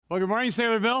Well, good morning,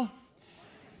 Saylorville.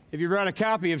 If you brought a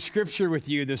copy of Scripture with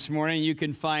you this morning, you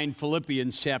can find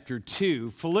Philippians chapter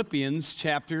 2. Philippians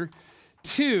chapter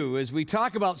 2, as we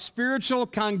talk about spiritual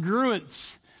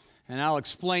congruence. And I'll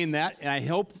explain that. And I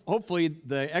hopefully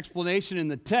the explanation in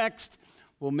the text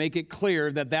will make it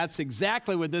clear that that's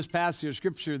exactly what this passage of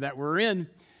Scripture that we're in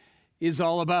is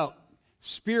all about.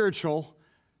 Spiritual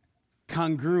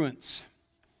congruence.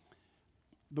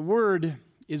 The word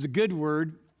is a good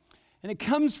word. And it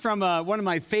comes from one of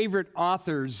my favorite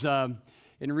authors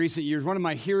in recent years, one of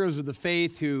my heroes of the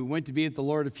faith who went to be with the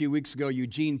Lord a few weeks ago,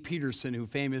 Eugene Peterson, who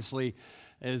famously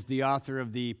is the author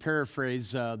of the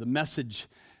paraphrase, the Message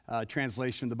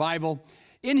translation of the Bible.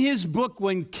 In his book,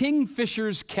 When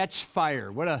Kingfishers Catch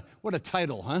Fire, what a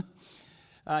title,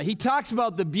 huh? He talks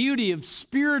about the beauty of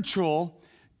spiritual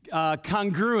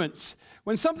congruence.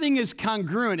 When something is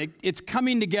congruent, it's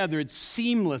coming together. It's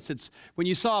seamless. It's when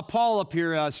you saw Paul up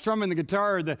here strumming the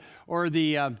guitar or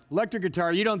the electric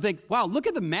guitar, you don't think, wow, look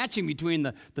at the matching between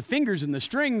the fingers and the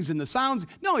strings and the sounds.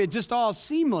 No, it's just all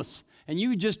seamless, and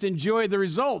you just enjoy the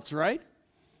results, right?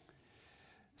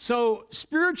 So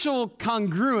spiritual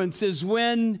congruence is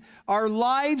when our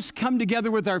lives come together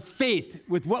with our faith,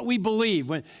 with what we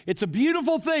believe. It's a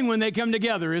beautiful thing when they come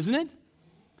together, isn't it?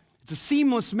 It's a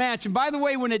seamless match. And by the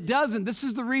way, when it doesn't, this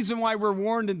is the reason why we're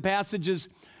warned in passages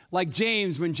like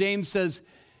James, when James says,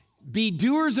 be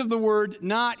doers of the word,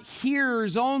 not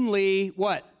hearers only,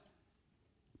 what?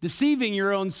 Deceiving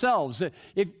your own selves.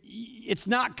 If it's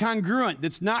not congruent,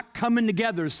 it's not coming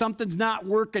together, something's not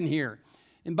working here.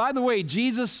 And by the way,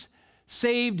 Jesus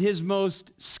saved his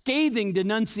most scathing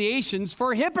denunciations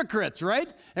for hypocrites, right?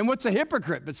 And what's a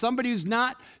hypocrite? But somebody who's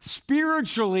not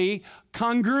spiritually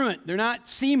congruent. They're not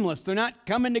seamless. They're not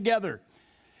coming together.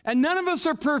 And none of us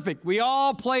are perfect. We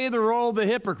all play the role of the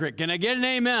hypocrite. Can I get an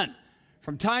amen?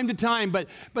 From time to time,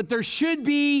 but there should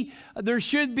be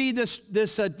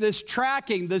this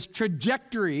tracking, this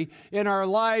trajectory in our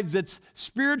lives that's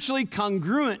spiritually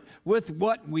congruent with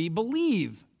what we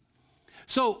believe.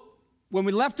 So when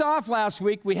we left off last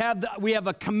week, we have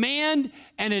a command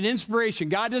and an inspiration.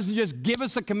 God doesn't just give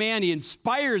us a command, he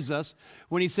inspires us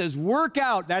when he says, work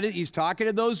out. That is, he's talking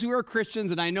to those who are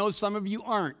Christians, and I know some of you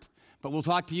aren't, but we'll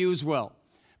talk to you as well.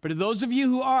 But to those of you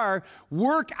who are,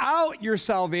 work out your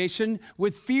salvation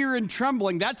with fear and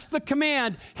trembling. That's the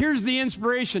command. Here's the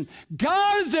inspiration.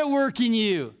 God is at work in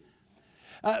you.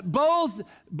 Both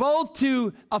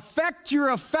to affect your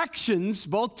affections,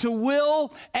 both to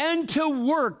will and to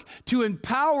work, to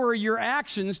empower your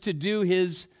actions to do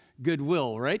his good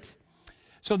will, right?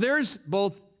 So there's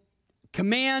both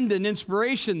command and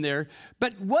inspiration there.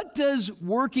 But what does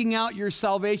working out your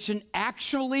salvation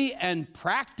actually and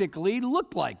practically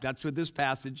look like? That's what this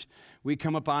passage we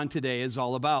come upon today is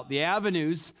all about. The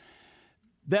avenues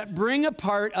that bring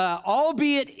apart,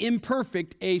 albeit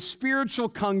imperfect, a spiritual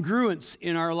congruence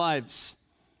in our lives.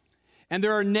 And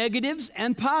there are negatives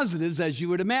and positives, as you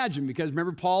would imagine, because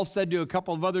remember Paul said to a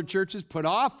couple of other churches, put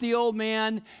off the old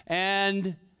man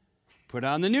and put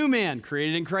on the new man,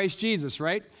 created in Christ Jesus,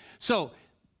 right? So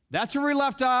that's where we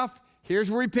left off.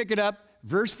 Here's where we pick it up.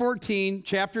 Verse 14,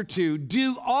 chapter 2,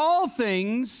 do all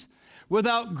things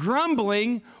without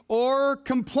grumbling or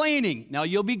complaining. Now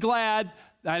you'll be glad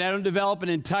that I don't develop an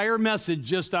entire message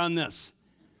just on this.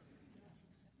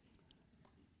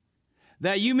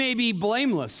 That you may be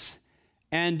blameless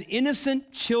and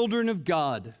innocent children of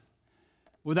God,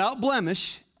 without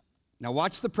blemish. Now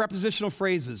watch the prepositional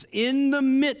phrases. In the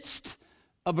midst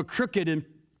of a crooked and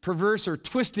perverse or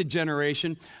twisted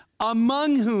generation,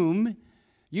 among whom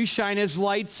you shine as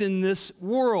lights in this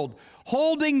world,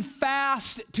 holding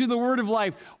fast to the word of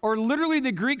life. Or literally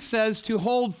the Greek says to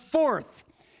hold forth.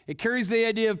 It carries the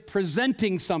idea of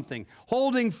presenting something,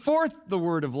 holding forth the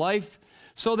word of life,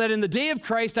 so that in the day of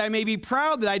Christ I may be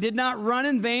proud that I did not run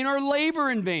in vain or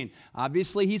labor in vain.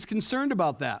 Obviously, he's concerned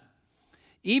about that.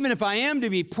 Even if I am to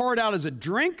be poured out as a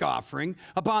drink offering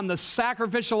upon the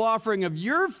sacrificial offering of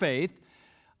your faith,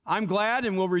 I'm glad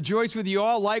and will rejoice with you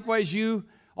all. Likewise, you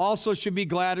also should be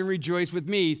glad and rejoice with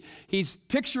me. He's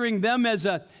picturing them as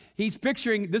he's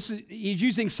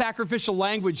using sacrificial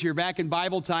language here. Back in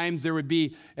Bible times, there would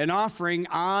be an offering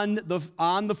on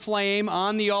the flame,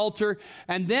 on the altar,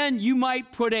 and then you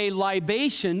might put a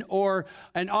libation or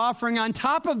an offering on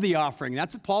top of the offering.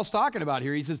 That's what Paul's talking about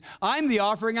here. He says, I'm the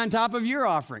offering on top of your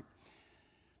offering.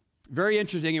 Very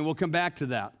interesting, and we'll come back to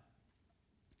that.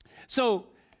 So,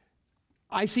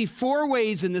 I see 4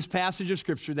 ways in this passage of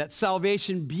Scripture that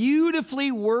salvation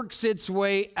beautifully works its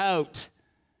way out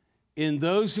in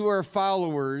those who are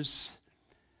followers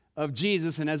of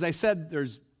Jesus. And as I said,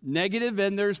 there's negative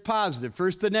and there's positive.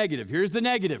 First, the negative. Here's the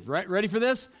negative. Right? Ready for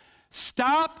this?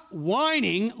 Stop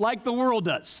whining like the world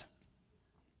does.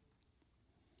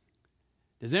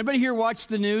 Does anybody here watch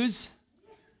the news?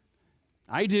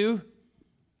 I do.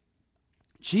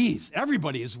 Geez,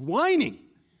 everybody is whining.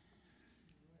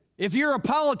 If you're a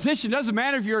politician, doesn't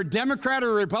matter if you're a Democrat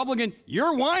or a Republican,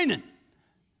 you're whining.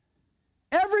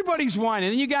 Everybody's whining.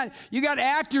 And you got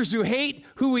actors who hate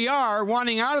who we are,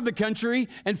 wanting out of the country,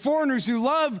 and foreigners who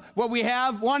love what we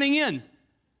have, wanting in.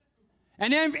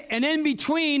 And in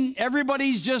between,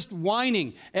 everybody's just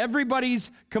whining. Everybody's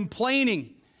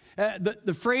complaining.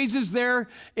 The phrases there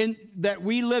that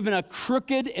we live in a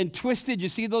crooked and twisted, you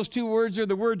see those two words, or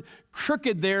the word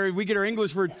crooked there, we get our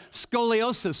English word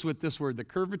scoliosis with this word, the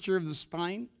curvature of the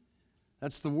spine.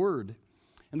 That's the word.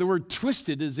 And the word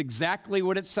twisted is exactly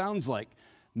what it sounds like.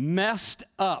 Messed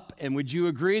up. And would you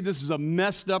agree this is a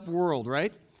messed up world,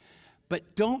 right?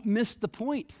 But don't miss the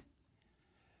point.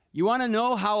 You want to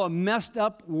know how a messed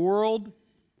up world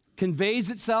conveys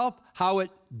itself, how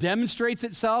it demonstrates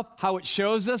itself, how it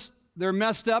shows us they're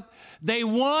messed up? They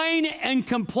whine and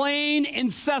complain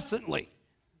incessantly.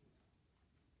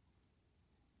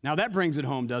 Now that brings it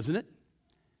home, doesn't it?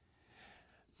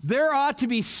 There ought to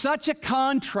be such a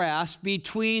contrast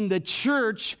between the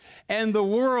church and the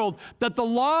world that the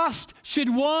lost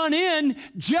should want in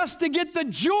just to get the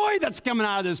joy that's coming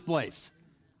out of this place.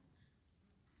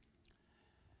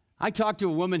 I talked to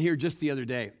a woman here just the other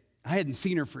day. I hadn't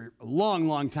seen her for a long,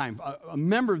 long time, a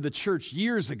member of the church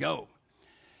years ago.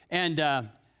 And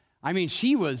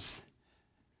she was,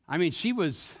 I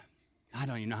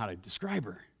don't even know how to describe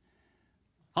her.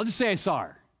 I'll just say I saw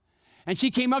her. And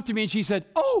she came up to me and she said,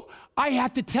 "Oh, I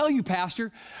have to tell you,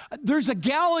 Pastor, there's a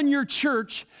gal in your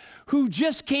church who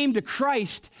just came to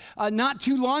Christ not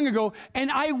too long ago, and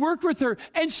I work with her,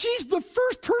 and she's the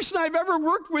first person I've ever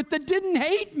worked with that didn't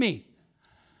hate me."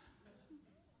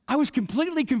 I was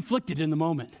completely conflicted in the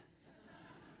moment.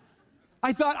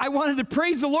 I thought I wanted to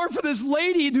praise the Lord for this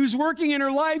lady who's working in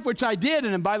her life, which I did.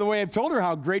 And by the way, I've told her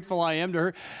how grateful I am to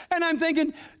her. And I'm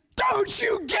thinking, don't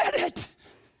you get it?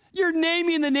 You're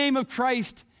naming the name of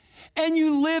Christ, and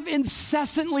you live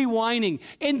incessantly whining,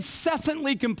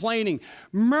 incessantly complaining,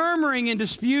 murmuring and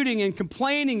disputing and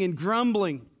complaining and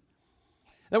grumbling.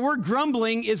 The word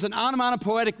grumbling is an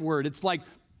onomatopoetic word. It's like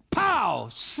pow,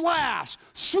 slash,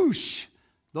 swoosh.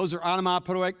 Those are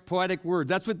onomatopoetic words.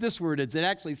 That's what this word is. It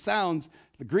actually sounds,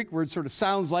 the Greek word sort of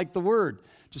sounds like the word.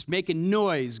 Just making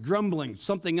noise, grumbling,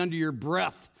 something under your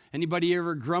breath. Anybody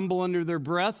ever grumble under their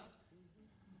breath?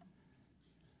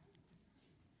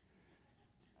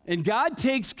 And God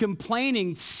takes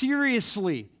complaining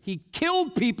seriously. He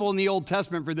killed people in the Old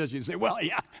Testament for this. You say, well,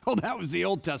 yeah, that was the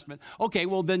Old Testament. Okay,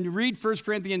 well, then you read 1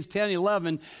 Corinthians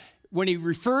 10:11. When he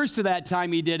refers to that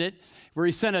time he did it, where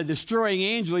he sent a destroying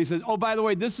angel, he says, oh, by the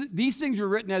way, these things were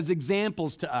written as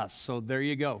examples to us. So there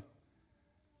you go.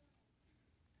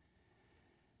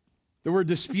 The word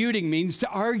disputing means to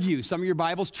argue. Some of your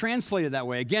Bibles translate it that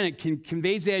way. Again, it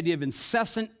conveys the idea of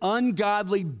incessant,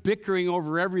 ungodly bickering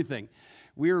over everything.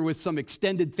 We were with some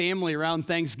extended family around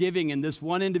Thanksgiving, and this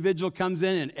one individual comes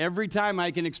in, and every time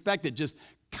I can expect it, just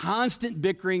constant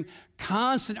bickering,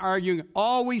 constant arguing,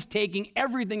 always taking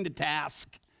everything to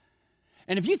task.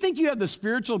 And if you think you have the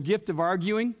spiritual gift of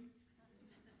arguing,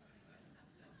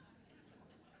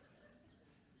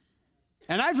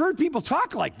 and I've heard people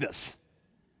talk like this,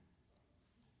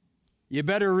 you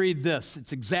better read this.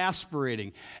 It's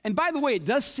exasperating. And by the way, it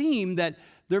does seem that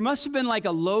there must have been like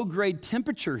a low-grade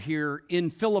temperature here in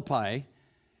Philippi,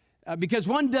 because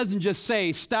one doesn't just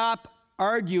say, stop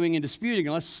arguing and disputing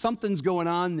unless something's going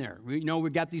on there.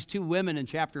 We've got these two women in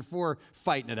chapter 4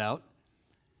 fighting it out.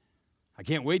 I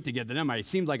can't wait to get to them. It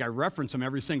seems like I reference them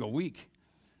every single week.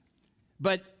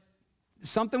 But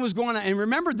something was going on. And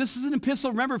remember, this is an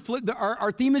epistle. Remember,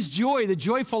 our theme is joy, the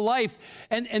joyful life.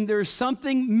 And there's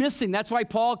something missing. That's why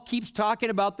Paul keeps talking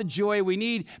about the joy we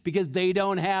need, because they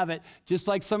don't have it. Just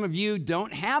like some of you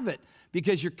don't have it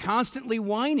because you're constantly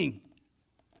whining.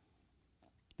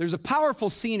 There's a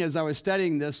powerful scene as I was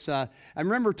studying this. I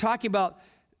remember talking about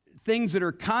things that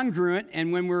are congruent,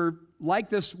 and when we're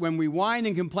like this, when we whine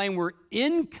and complain, we're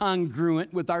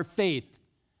incongruent with our faith.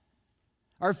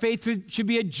 Our faith should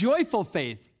be a joyful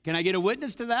faith. Can I get a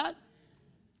witness to that?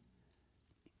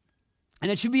 And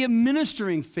it should be a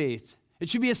ministering faith. It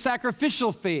should be a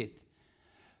sacrificial faith.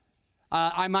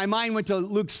 My mind went to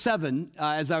Luke 7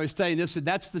 as I was studying this.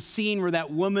 That's the scene where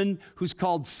that woman who's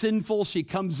called sinful, she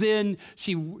comes in,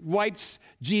 she wipes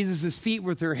Jesus' feet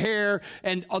with her hair,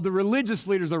 and the religious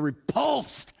leaders are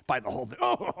repulsed by the whole thing.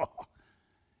 Oh.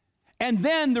 And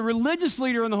then the religious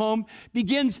leader in the home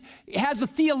has a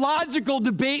theological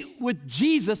debate with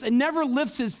Jesus and never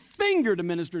lifts his finger to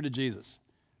minister to Jesus.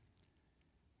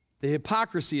 The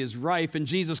hypocrisy is rife, and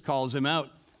Jesus calls him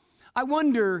out. I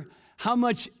wonder how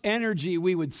much energy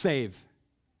we would save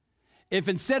if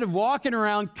instead of walking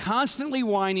around constantly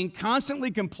whining,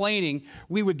 constantly complaining,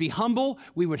 we would be humble,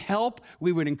 we would help,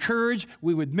 we would encourage,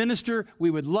 we would minister, we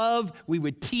would love, we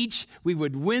would teach, we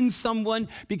would win someone.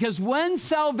 Because when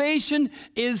salvation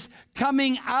is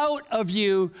coming out of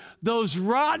you, those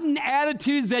rotten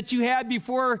attitudes that you had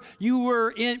before you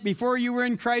were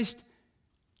in Christ,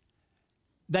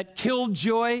 that killed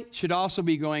joy, should also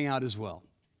be going out as well.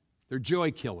 They're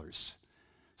joy killers.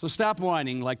 So stop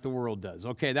whining like the world does.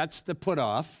 Okay, that's the put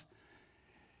off.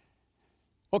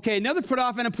 Okay, another put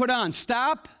off and a put on.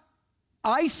 Stop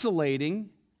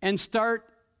isolating and start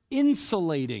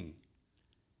insulating.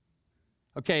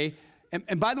 Okay,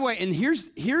 and by the way, and here's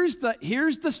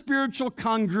the spiritual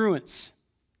congruence.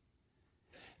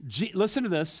 Listen to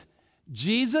this.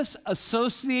 Jesus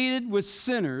associated with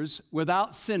sinners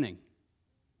without sinning.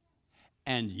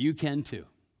 And you can too.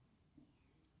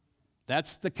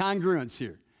 That's the congruence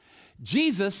here.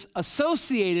 Jesus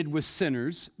associated with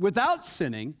sinners without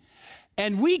sinning,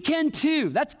 and we can too.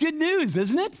 That's good news,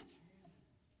 isn't it?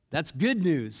 That's good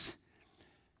news.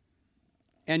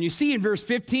 And you see in verse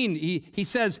 15, he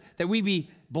says that we be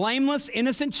blameless,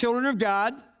 innocent children of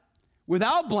God,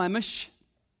 without blemish,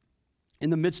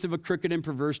 in the midst of a crooked and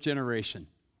perverse generation,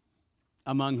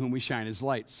 among whom we shine as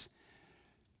lights.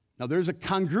 Now, there's a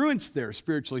congruence there,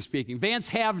 spiritually speaking. Vance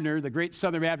Havner, the great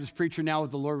Southern Baptist preacher now with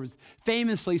the Lord,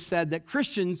 famously said that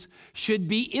Christians should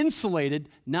be insulated,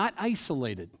 not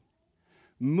isolated.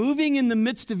 Moving in the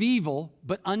midst of evil,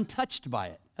 but untouched by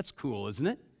it. That's cool, isn't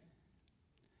it?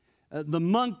 The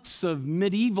monks of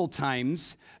medieval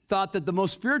times thought that the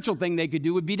most spiritual thing they could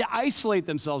do would be to isolate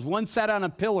themselves. One sat on a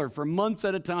pillar for months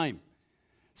at a time.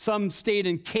 Some stayed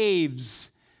in caves.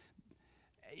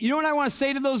 You know what I want to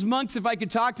say to those monks if I could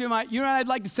talk to them? You know what I'd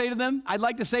like to say to them? I'd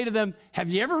like to say to them, have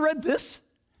you ever read this?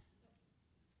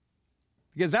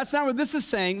 Because that's not what this is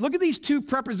saying. Look at these two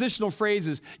prepositional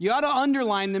phrases. You ought to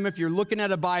underline them if you're looking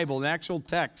at a Bible, an actual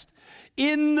text.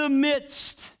 In the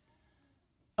midst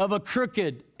of a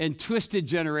crooked and twisted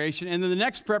generation. And then the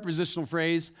next prepositional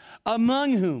phrase,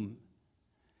 among whom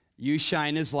you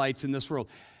shine as lights in this world.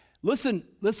 Listen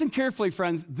carefully,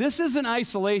 friends. This isn't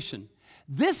isolation.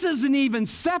 This isn't even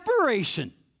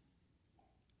separation.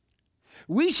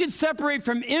 We should separate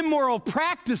from immoral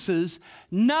practices,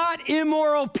 not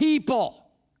immoral people.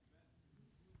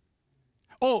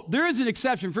 Oh, there is an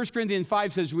exception. 1 Corinthians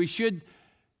 5 says we should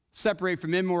separate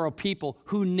from immoral people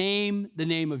who name the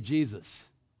name of Jesus,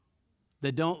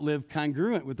 that don't live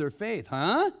congruent with their faith.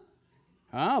 Huh?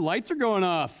 Lights are going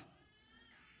off.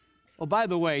 Oh, by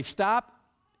the way, stop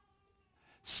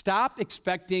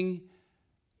expecting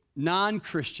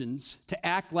non-Christians to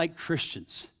act like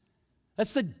Christians.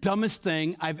 That's the dumbest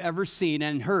thing I've ever seen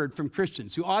and heard from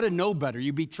Christians who ought to know better.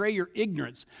 You betray your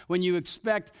ignorance when you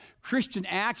expect Christian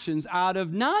actions out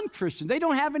of non-Christians. They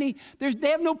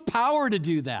have no power to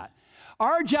do that.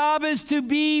 Our job is to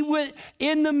be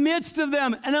in the midst of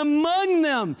them and among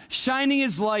them, shining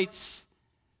as lights.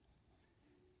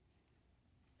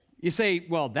 You say,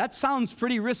 well, that sounds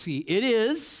pretty risky. It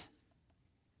is.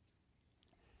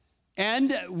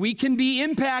 And we can be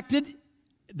impacted.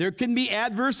 There can be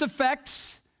adverse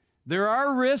effects. There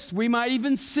are risks. We might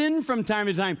even sin from time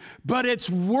to time, but it's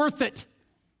worth it.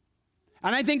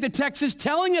 And I think the text is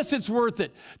telling us it's worth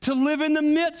it to live in the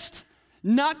midst,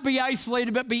 not be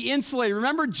isolated, but be insulated.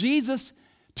 Remember, Jesus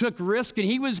took risk, and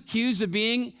he was accused of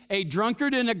being a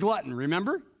drunkard and a glutton,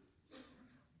 remember?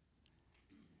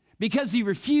 Because he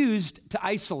refused to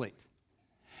isolate.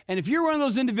 And if you're one of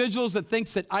those individuals that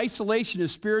thinks that isolation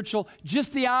is spiritual,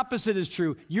 just the opposite is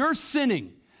true. You're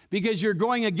sinning because you're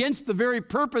going against the very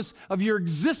purpose of your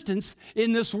existence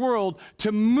in this world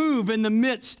to move in the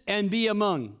midst and be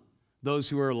among those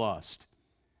who are lost.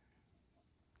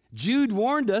 Jude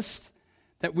warned us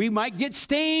that we might get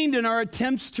stained in our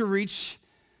attempts to reach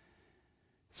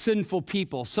sinful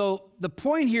people. So the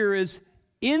point here is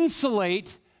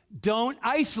insulate, don't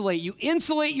isolate. You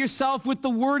insulate yourself with the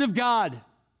Word of God.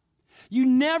 You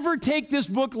never take this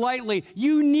book lightly.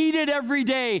 You need it every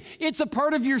day. It's a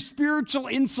part of your spiritual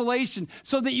insulation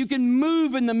so that you can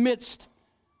move in the midst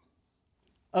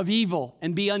of evil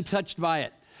and be untouched by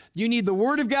it. You need the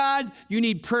Word of God. You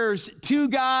need prayers to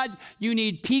God. You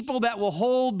need people that will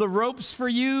hold the ropes for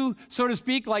you, so to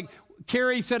speak. Like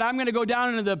Carrie said, I'm going to go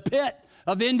down into the pit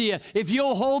of India if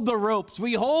you'll hold the ropes.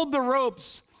 We hold the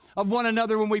ropes of one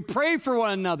another, when we pray for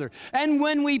one another, and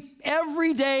when we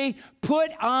every day put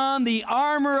on the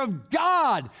armor of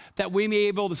God that we may be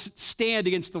able to stand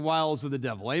against the wiles of the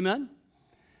devil. Amen?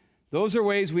 Those are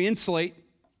ways we insulate,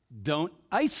 don't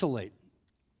isolate.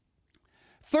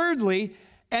 Thirdly,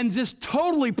 and just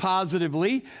totally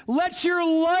positively, let your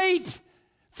light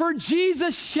for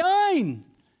Jesus shine.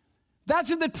 That's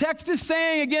what the text is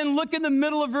saying. Again, look in the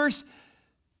middle of verse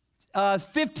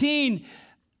 15.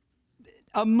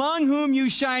 Among whom you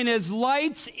shine as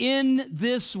lights in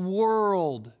this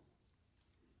world.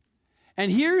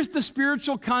 And here's the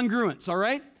spiritual congruence, all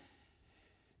right?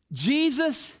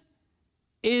 Jesus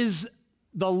is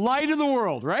the light of the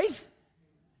world, right?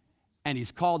 And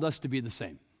he's called us to be the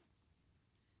same.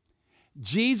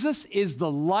 Jesus is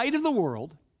the light of the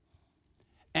world,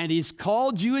 and he's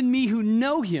called you and me who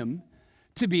know him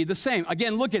to be the same.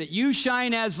 Again, look at it. You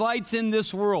shine as lights in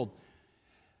this world.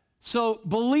 So,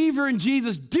 believer in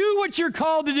Jesus, do what you're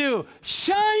called to do.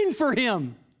 Shine for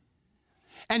him.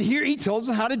 And here he tells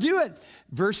us how to do it.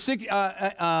 Verse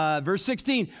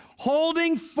 16,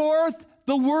 holding forth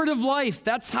the word of life.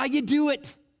 That's how you do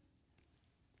it.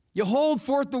 You hold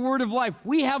forth the word of life.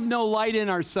 We have no light in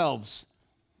ourselves.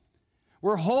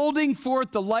 We're holding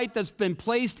forth the light that's been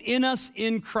placed in us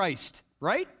in Christ,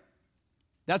 right?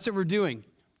 That's what we're doing.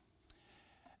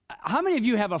 How many of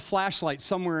you have a flashlight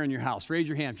somewhere in your house? Raise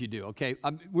your hand if you do, okay?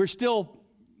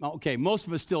 Most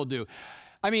of us still do.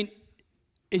 I mean,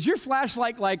 is your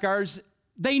flashlight like ours?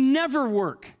 They never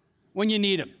work when you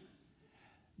need them.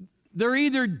 They're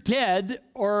either dead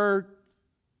or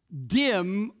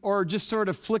dim or just sort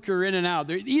of flicker in and out.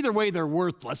 Either way, they're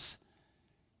worthless.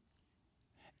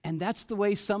 And that's the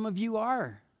way some of you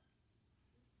are.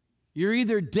 You're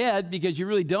either dead because you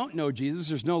really don't know Jesus,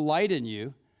 there's no light in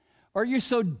you, or you're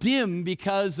so dim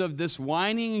because of this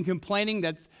whining and complaining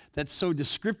that's so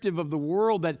descriptive of the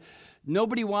world that no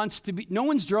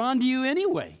one's drawn to you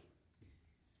anyway.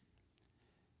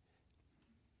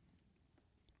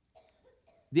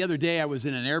 The other day I was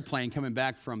in an airplane coming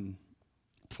back from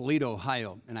Toledo,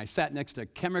 Ohio, and I sat next to a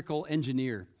chemical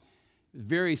engineer.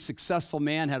 Very successful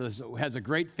man, has a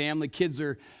great family, kids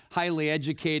are highly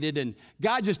educated, and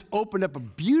God just opened up a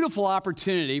beautiful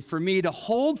opportunity for me to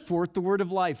hold forth the word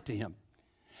of life to him.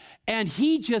 And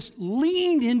he just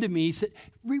leaned into me,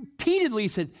 repeatedly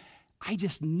said, I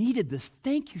just needed this.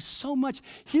 Thank you so much.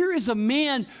 Here is a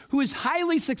man who is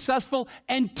highly successful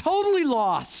and totally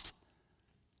lost.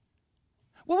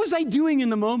 What was I doing in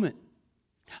the moment?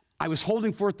 I was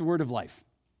holding forth the word of life.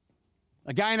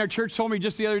 A guy in our church told me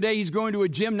just the other day he's going to a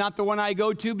gym, not the one I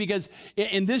go to, because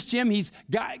in this gym he's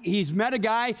met a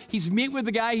guy, he's meet with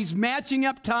a guy, he's matching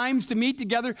up times to meet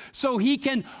together so he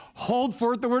can hold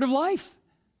forth the word of life.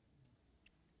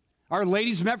 Our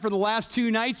ladies met for the last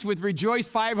 2 nights with Rejoice,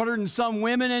 500 and some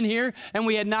women in here, and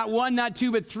we had not 1, not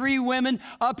 2, but 3 women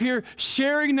up here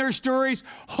sharing their stories,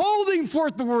 holding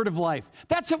forth the word of life.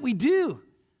 That's what we do.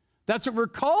 That's what we're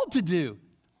called to do.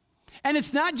 And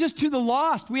it's not just to the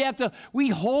lost. We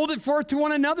hold it forth to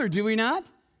one another, do we not?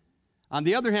 On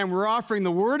the other hand, we're offering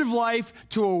the word of life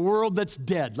to a world that's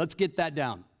dead. Let's get that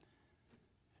down.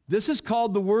 This is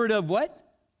called the word of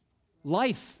what?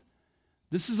 Life.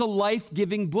 This is a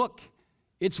life-giving book.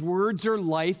 Its words are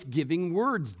life-giving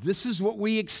words. This is what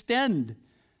we extend.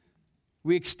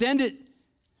 We extend it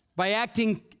by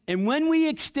acting, and when we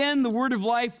extend the word of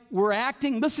life, we're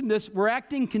acting, listen to this, we're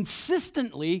acting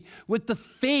consistently with the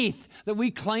faith that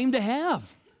we claim to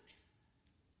have.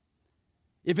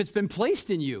 If it's been placed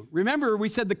in you. Remember, we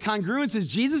said the congruence is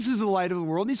Jesus is the light of the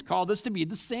world, and he's called us to be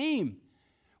the same.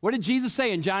 What did Jesus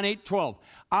say in John 8:12?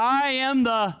 I am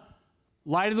the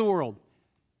light of the world.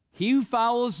 He who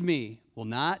follows me will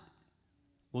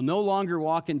no longer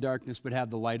walk in darkness, but have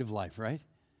the light of life, right?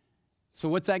 So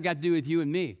what's that got to do with you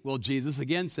and me? Well, Jesus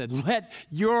again said, let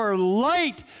your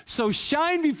light so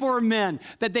shine before men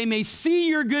that they may see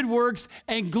your good works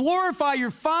and glorify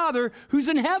your Father who's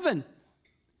in heaven.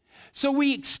 So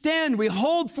we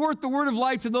hold forth the word of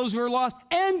life to those who are lost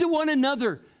and to one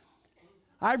another.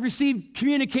 I've received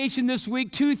communication this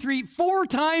week 2, 3, 4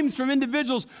 times from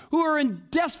individuals who are in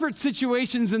desperate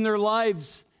situations in their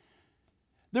lives.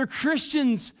 They're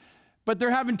Christians, but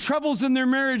they're having troubles in their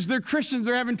marriage. They're Christians,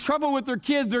 they're having trouble with their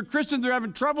kids. They're Christians, they're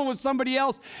having trouble with somebody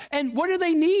else. And what do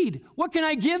they need? What can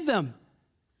I give them?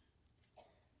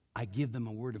 I give them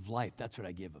a word of life. That's what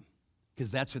I give them,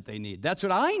 because that's what they need. That's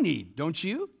what I need, don't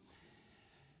you?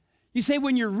 You say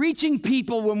when you're reaching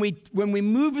people, when we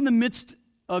move in the midst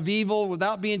of evil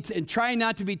without being, and trying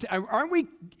not to be,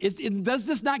 does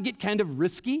this not get kind of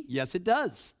risky? Yes, it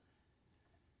does.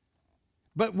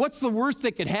 But what's the worst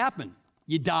that could happen?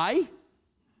 You die?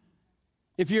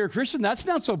 If you're a Christian, that's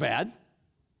not so bad.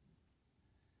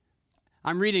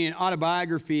 I'm reading an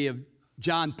autobiography of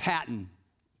John Patton,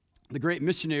 the great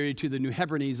missionary to the New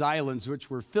Hebrides Islands, which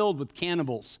were filled with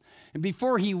cannibals. And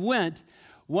before he went,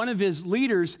 one of his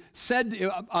leaders said,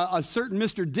 a certain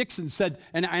Mr. Dixon said,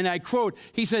 and I quote,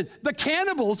 he said, "The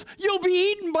cannibals, you'll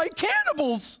be eaten by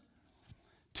cannibals."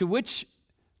 To which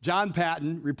John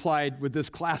Patton replied with this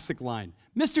classic line,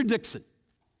 "Mr. Dixon,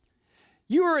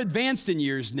 you are advanced in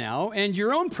years now, and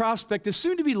your own prospect is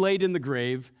soon to be laid in the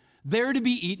grave, there to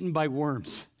be eaten by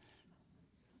worms.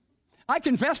 I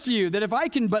confess to you that if I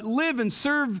can but live and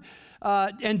serve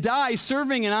and die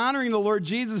serving and honoring the Lord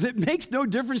Jesus, it makes no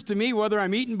difference to me whether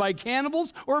I'm eaten by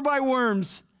cannibals or by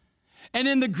worms. And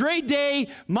in the great day,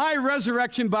 my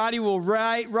resurrection body will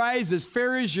rise as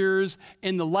fair as yours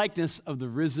in the likeness of the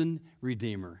risen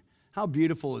Redeemer." How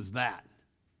beautiful is that?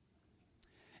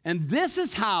 And this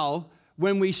is how,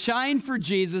 when we shine for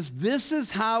Jesus, this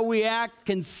is how we act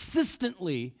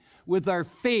consistently with our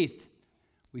faith.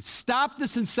 We stop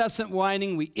this incessant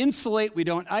whining, we insulate, we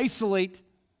don't isolate,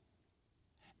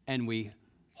 and we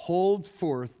hold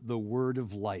forth the word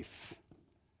of life.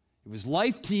 It was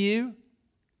life to you,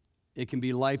 it can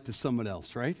be life to someone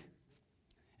else, right?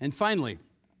 And finally,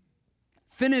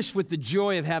 finish with the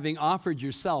joy of having offered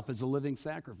yourself as a living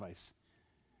sacrifice.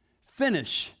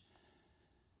 Finish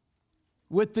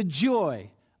with the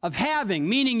joy of having,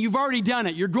 meaning you've already done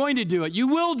it, you're going to do it, you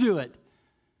will do it,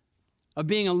 of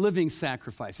being a living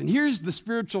sacrifice. And here's the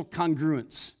spiritual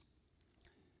congruence.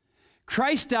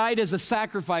 Christ died as a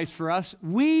sacrifice for us.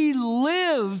 We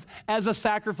live as a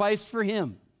sacrifice for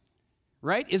him.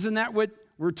 Right? Isn't that what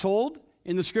we're told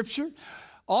in the scripture?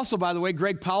 Also, by the way,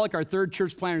 Greg Pollock, our third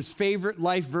church planner's favorite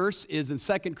life verse is in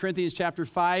 2 Corinthians chapter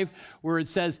 5, where it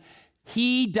says,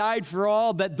 "He died for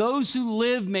all, that those who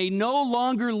live may no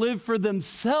longer live for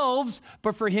themselves,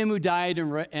 but for him who died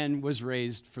and was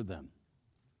raised for them."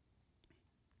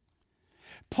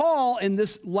 Paul, in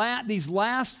these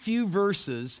last few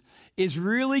verses, is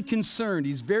really concerned.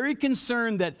 He's very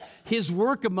concerned that his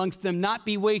work amongst them not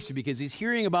be wasted, because he's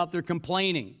hearing about their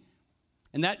complaining.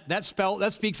 And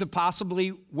that speaks of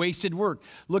possibly wasted work.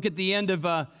 Look at the end of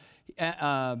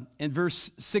in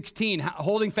verse 16,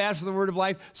 "Holding fast to the word of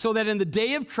life, so that in the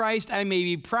day of Christ I may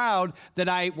be proud that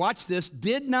I," watch this,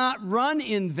 "did not run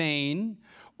in vain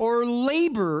or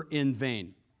labor in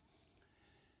vain."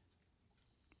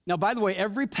 Now, by the way,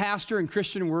 every pastor and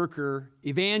Christian worker,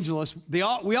 evangelist, we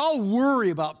all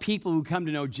worry about people who come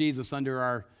to know Jesus under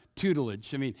our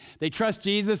tutelage. I mean, they trust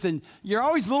Jesus, and you're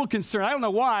always a little concerned. I don't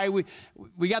know why.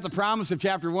 We got the promise of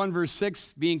chapter 1, verse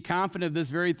 6, being confident of this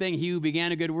very thing, "He who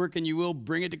began a good work and you will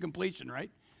bring it to completion," right?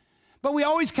 But we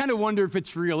always kind of wonder if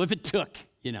it's real, if it took,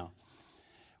 you know.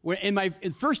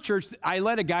 In first church, I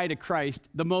led a guy to Christ,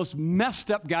 the most messed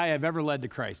up guy I've ever led to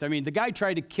Christ. I mean, the guy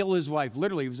tried to kill his wife.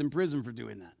 Literally, he was in prison for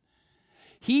doing that.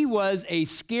 He was a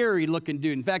scary-looking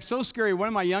dude. In fact, so scary, one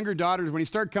of my younger daughters, when he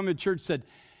started coming to church, said,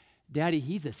 "Daddy,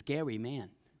 he's a scary man."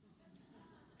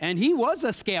 And he was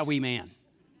a scary man.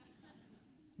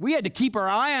 We had to keep our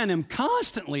eye on him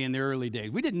constantly in the early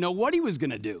days. We didn't know what he was going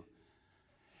to do.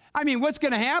 I mean, what's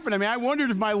going to happen? I mean, I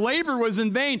wondered if my labor was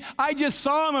in vain. I just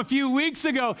saw him a few weeks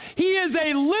ago. He is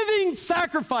a living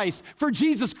sacrifice for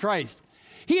Jesus Christ.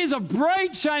 He is a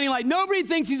bright, shining light. Nobody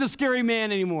thinks he's a scary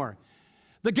man anymore.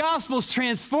 The gospel's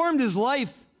transformed his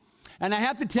life. And I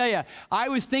have to tell you, I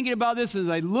was thinking about this as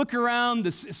I look around the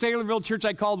Saylorville church.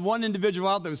 I called one individual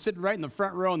out that was sitting right in the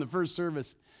front row in the first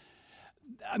service.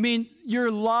 I mean, your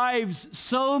lives,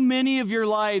 so many of your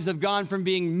lives have gone from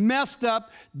being messed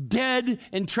up, dead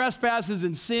in trespasses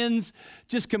and sins,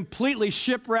 just completely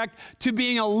shipwrecked, to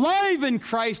being alive in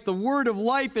Christ. The word of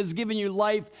life has given you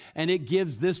life, and it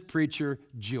gives this preacher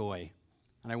joy.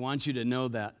 And I want you to know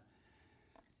that.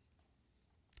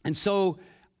 And so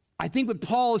I think what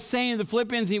Paul is saying to the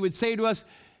Philippians, he would say to us,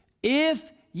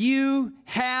 if you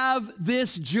have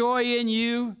this joy in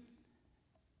you,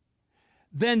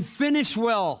 then finish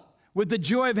well with the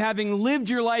joy of having lived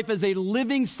your life as a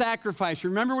living sacrifice.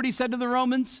 Remember what he said to the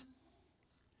Romans?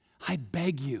 I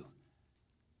beg you,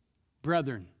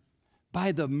 brethren,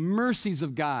 by the mercies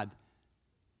of God,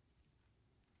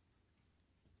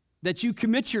 that you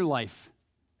commit your life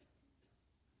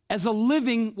as a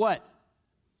living, what?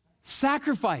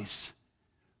 Sacrifice,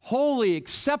 holy,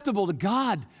 acceptable to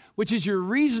God, which is your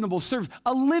reasonable service,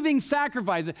 a living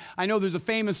sacrifice. I know there's a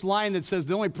famous line that says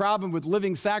the only problem with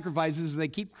living sacrifices is they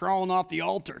keep crawling off the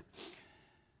altar.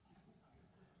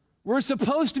 We're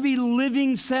supposed to be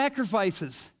living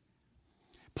sacrifices.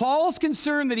 Paul's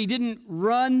concerned that he didn't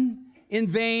run in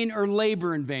vain or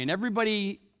labor in vain.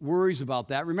 Everybody worries about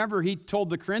that. Remember, he told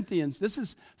the Corinthians,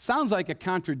 sounds like a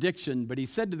contradiction, but he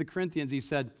said to the Corinthians, he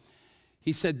said,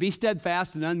 be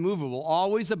steadfast and unmovable,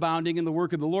 always abounding in the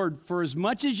work of the Lord, for as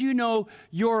much as you know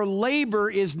your labor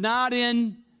is not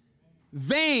in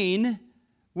vain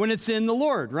when it's in the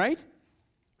Lord, right?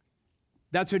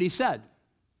 That's what he said.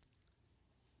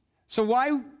 So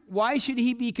why should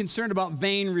he be concerned about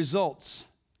vain results?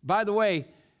 By the way,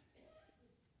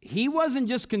 he wasn't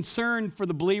just concerned for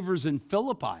the believers in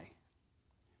Philippi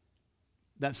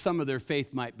that some of their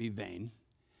faith might be vain.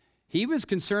 He was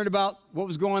concerned about what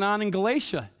was going on in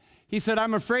Galatia. He said,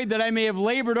 I'm afraid that I may have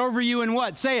labored over you in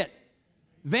what? Say it.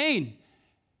 Vain.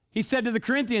 He said to the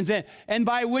Corinthians, and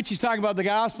by which he's talking about the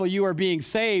gospel, you are being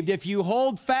saved, if you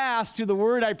hold fast to the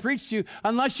word I preached to you,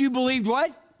 unless you believed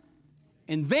what?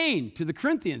 In vain, to the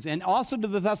Corinthians and also to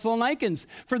the Thessalonians.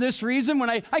 For this reason, when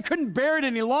I couldn't bear it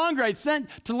any longer, I sent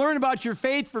to learn about your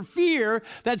faith for fear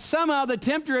that somehow the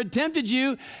tempter had tempted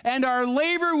you and our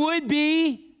labor would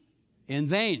be in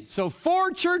vain. So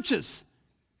 4 churches.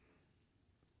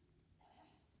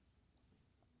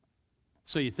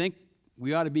 So you think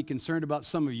we ought to be concerned about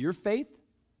some of your faith?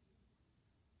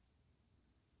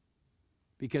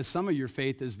 Because some of your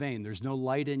faith is vain. There's no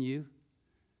light in you.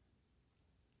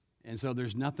 And so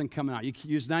there's nothing coming out.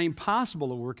 It's not impossible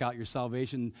to work out your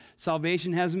salvation.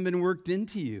 Salvation hasn't been worked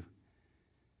into you.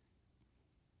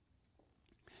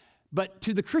 But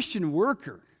to the Christian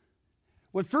worker,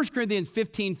 what 1 Corinthians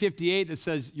 15:58 that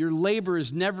says, your labor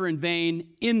is never in vain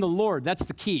in the Lord, that's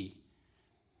the key.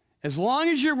 As long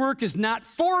as your work is not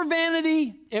for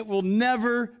vanity, it will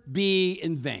never be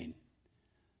in vain.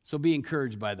 So be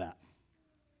encouraged by that.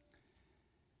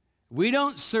 We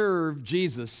don't serve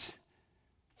Jesus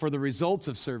for the results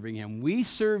of serving him. We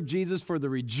serve Jesus for the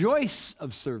rejoice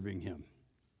of serving him.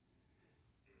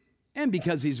 And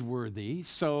because he's worthy,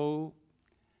 so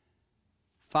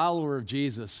follower of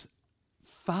Jesus,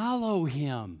 follow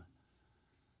him,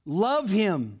 love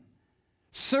him,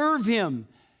 serve him,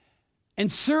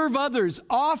 and serve others,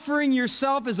 offering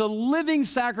yourself as a living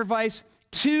sacrifice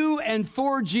to and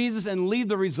for Jesus and leave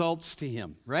the results to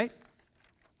him, right?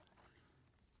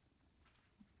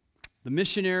 The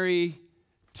missionary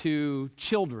to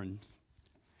children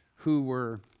who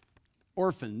were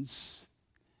orphans,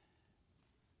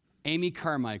 Amy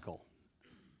Carmichael,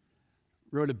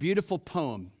 wrote a beautiful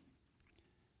poem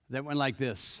that went like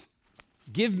this: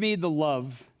 give me the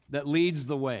love that leads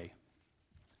the way,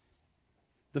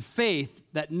 the faith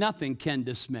that nothing can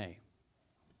dismay,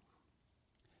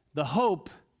 the hope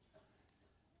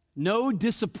no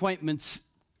disappointments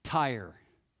tire,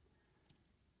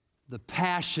 the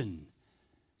passion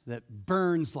that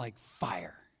burns like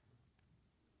fire.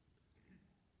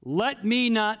 Let me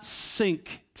not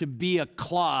sink to be a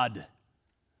clod.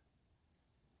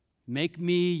 Make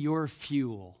me your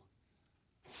fuel,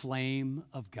 flame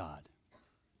of God.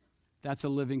 That's a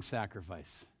living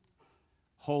sacrifice,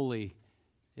 holy,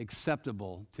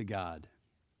 acceptable to God,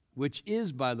 which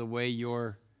is, by the way,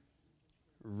 your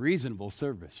reasonable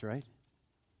service, right?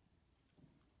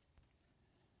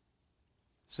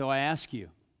 So I ask you,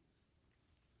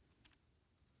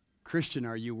 Christian,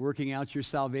 are you working out your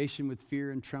salvation with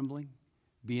fear and trembling?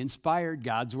 Be inspired.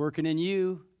 God's working in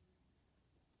you,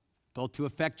 both to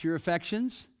affect your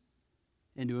affections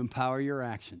and to empower your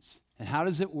actions. And how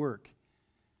does it work?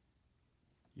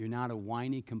 You're not a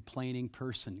whiny, complaining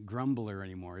person, grumbler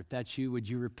anymore. If that's you, would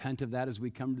you repent of that as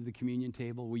we come to the communion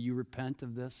table? Will you repent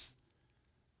of this?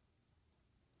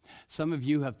 Some of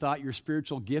you have thought your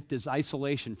spiritual gift is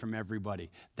isolation from everybody.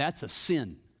 That's a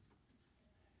sin.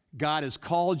 God has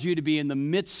called you to be in the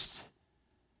midst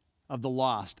of the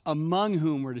lost, among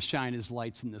whom we're to shine as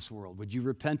lights in this world. Would you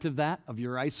repent of that, of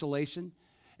your isolation,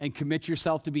 and commit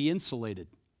yourself to be insulated?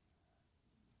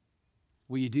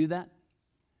 Will you do that?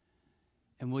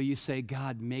 And will you say,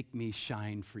 God, make me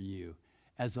shine for you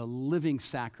as a living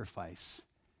sacrifice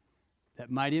that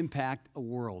might impact a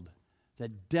world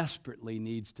that desperately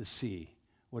needs to see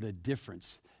what a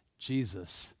difference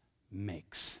Jesus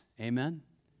makes. Amen?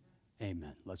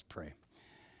 Amen. Let's pray.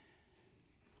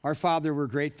 Our Father, we're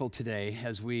grateful today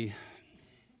as we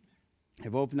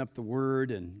have opened up the Word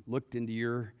and looked into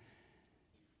your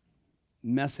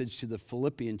message to the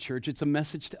Philippian church. It's a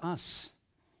message to us.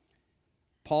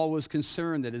 Paul was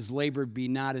concerned that his labor be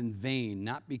not in vain,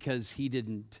 not because he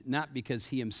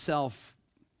himself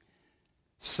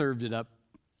served it up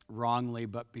wrongly,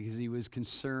 but because he was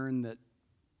concerned that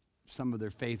some of their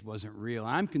faith wasn't real.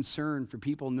 I'm concerned for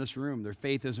people in this room. Their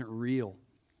faith isn't real.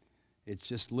 It's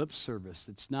just lip service.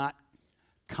 It's not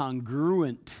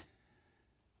congruent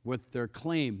with their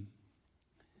claim.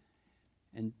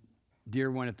 And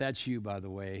Dear one, if that's you, by the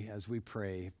way, as we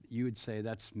pray, you would say,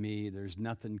 that's me. There's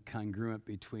nothing congruent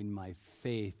between my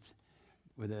faith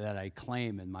that I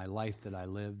claim and my life that I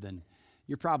live, then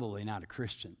you're probably not a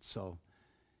Christian. So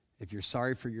if you're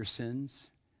sorry for your sins,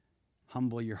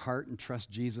 humble your heart and trust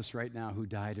Jesus right now, who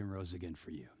died and rose again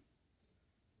for you.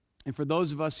 And for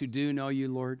those of us who do know you,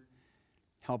 Lord,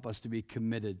 help us to be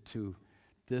committed to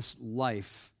this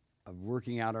life of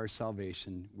working out our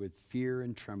salvation with fear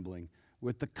and trembling,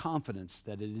 with the confidence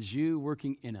that it is you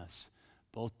working in us,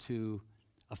 both to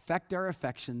affect our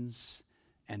affections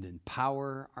and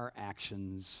empower our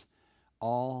actions,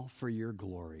 all for your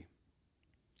glory.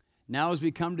 Now as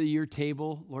we come to your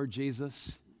table, Lord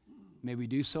Jesus, may we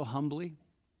do so humbly,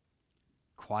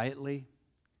 quietly,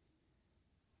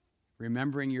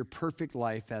 remembering your perfect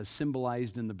life as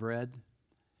symbolized in the bread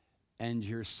and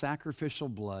your sacrificial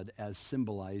blood as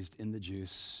symbolized in the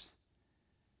juice.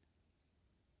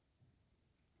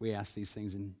 We ask these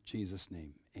things in Jesus'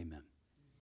 name. Amen.